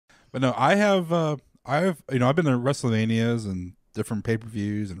But no, I've I've been to WrestleManias and different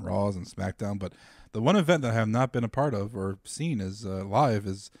pay-per-views and Raws and SmackDown, but the one event that I have not been a part of or seen is live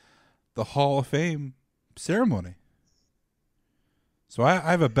is the Hall of Fame ceremony. So I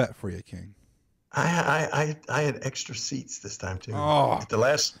have a bet for you, King. I had extra seats this time too. Oh, At the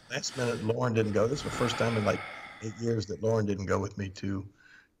last minute, Lauren didn't go. This is the first time in like 8 years that Lauren didn't go with me to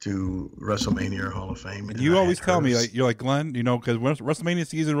WrestleMania or Hall of Fame. and And you I always had tell me, hers. like, you're like, Glenn, because when WrestleMania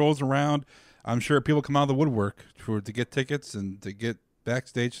season rolls around, I'm sure people come out of the woodwork to get tickets and to get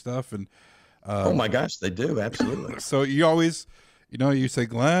backstage stuff. And Oh my gosh, they do absolutely. so you always, you say,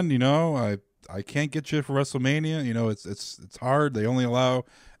 Glenn, I can't get you for WrestleMania. It's hard. They only allow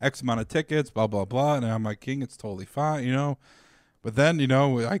X amount of tickets, blah blah blah. And I'm like, King, it's totally fine. But then,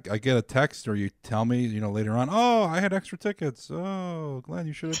 I get a text or you tell me, later on, oh, I had extra tickets. Oh, Glenn,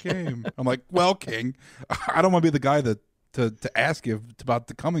 you should have came. I'm like, well, King, I don't want to be the guy that to ask you about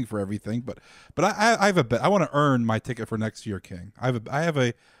the coming for everything, but I have a bet. I want to earn my ticket for next year, King. I have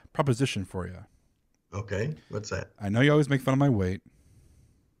a proposition for you. Okay, what's that? I know you always make fun of my weight.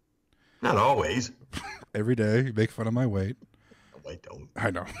 Not always. Every day you make fun of my weight. No, I don't.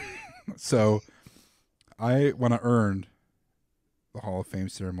 I know. So I want to earn the Hall of Fame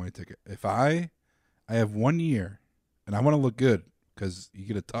ceremony ticket. If I have 1 year and I want to look good because you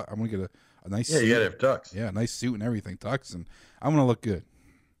get I want to get a nice Yeah, suit. you gotta have tux. Yeah, a nice suit and everything, tux, and I want to look good.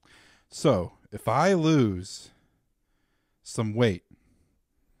 So if I lose some weight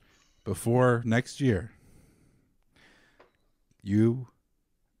before next year, you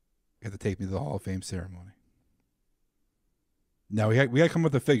have to take me to the Hall of Fame ceremony. Now we got to come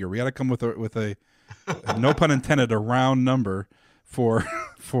with a figure. We got to come with a no pun intended, a round number for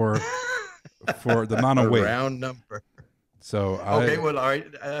the amount of weight. Round number. So Okay, well, all right.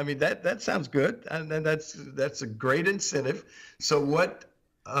 I mean that sounds good, and then that's a great incentive. So what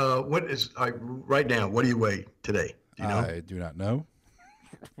is right now? What do you weigh today? Do you know? I do not know.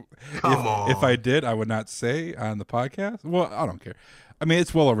 Come on. If I did, I would not say on the podcast. Well, I don't care. I mean,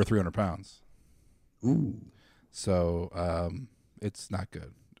 it's well over 300 pounds. Ooh. So it's not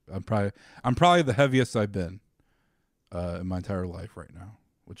good. I'm probably the heaviest I've been in my entire life right now,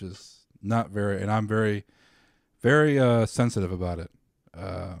 which is not very. And I'm very, very sensitive about it.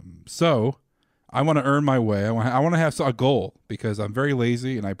 So I want to earn my way. I want to have a goal because I'm very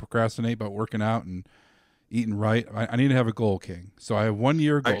lazy and I procrastinate about working out and eating right. I need to have a goal, King. So I have 1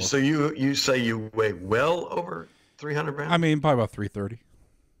 year goal. All right, so you say you weigh well over 300 pounds? I mean, probably about 330.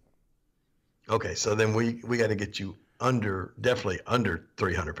 Okay, so then we got to get you definitely under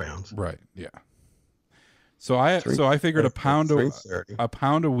 300 pounds. Right. Yeah. So I figured a pound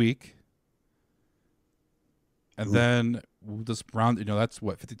a week, and then we'll just round. That's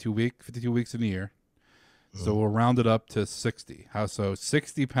what 52 weeks in a year. So we'll round it up to 60. So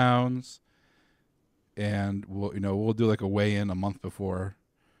 60 pounds, and we'll do like a weigh in a month before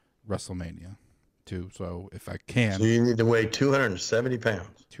WrestleMania, too. So if I can, So you need to weigh 270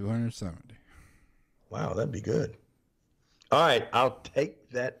 pounds. 270. Wow, that'd be good. All right, I'll take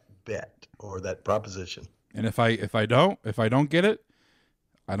that bet or that proposition. And if I don't get it,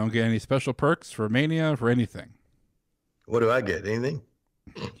 I don't get any special perks for Mania for anything. What do I get? Anything?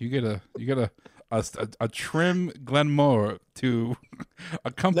 You get a trim Glenmore to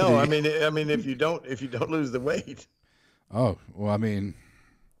accompany. No, I mean if you don't lose the weight. Oh well, I mean,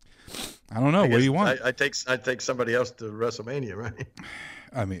 I don't know. What do you want? I take somebody else to WrestleMania, right?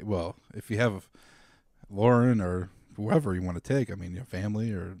 I mean, well, if you have Lauren or whoever you want to take, I mean, your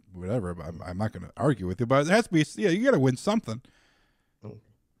family or whatever. But I'm not going to argue with you, but it has to be. Yeah, you got to win something. Oh.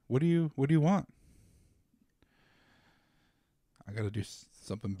 What do you want? I got to do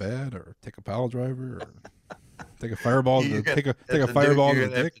something bad, or take a pile driver, or take a fireball. Take a fireball. You're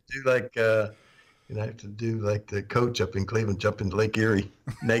gonna have to do like have to do like the coach up in Cleveland, jump into Lake Erie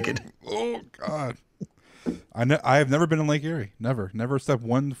naked. Oh God. I have never been in Lake Erie. Never stepped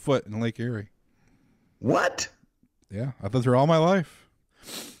 1 foot in Lake Erie. What? Yeah, I've lived here all my life,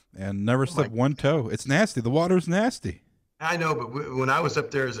 and never stepped one toe. It's nasty. The water's nasty. I know, but when I was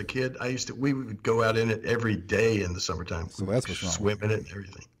up there as a kid, we would go out in it every day in the summertime. So that's what's wrong. Swim in it and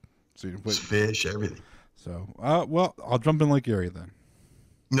everything. So fish, everything. So, well, I'll jump in Lake Erie then.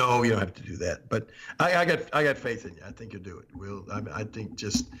 No, you don't have to do that. But I got faith in you. I think you'll do it. I think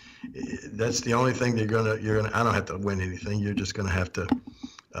just that's the only thing you're gonna. I don't have to win anything. You're just gonna have to.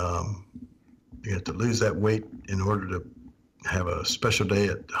 You have to lose that weight in order to have a special day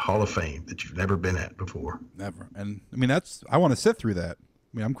at the Hall of Fame that you've never been at before. Never. And I mean, I want to sit through that.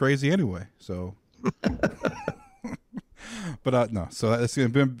 I mean, I'm crazy anyway. So, but no. So it's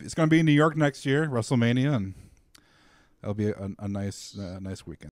gonna be in New York next year, WrestleMania, and that'll be a nice weekend.